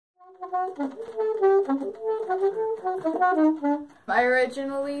I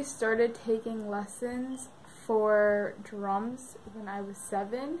originally started taking lessons for drums when I was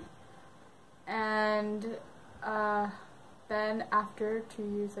 7, and then after 2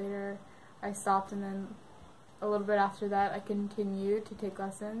 years later I stopped, and then a little bit after that I continued to take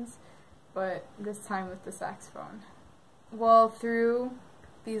lessons, but this time with the saxophone. Well, through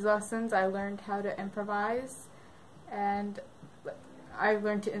these lessons I learned how to improvise, and I've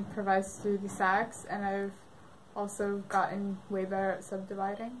learned to improvise through the sax, and I've also gotten way better at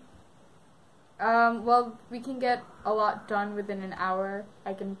subdividing. Well, we can get a lot done within an hour.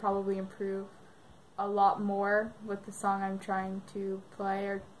 I can probably improve a lot more with the song I'm trying to play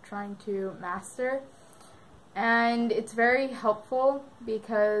or trying to master. And it's very helpful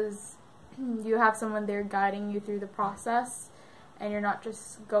because you have someone there guiding you through the process, and you're not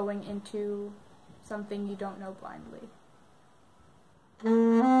just going into something you don't know blindly.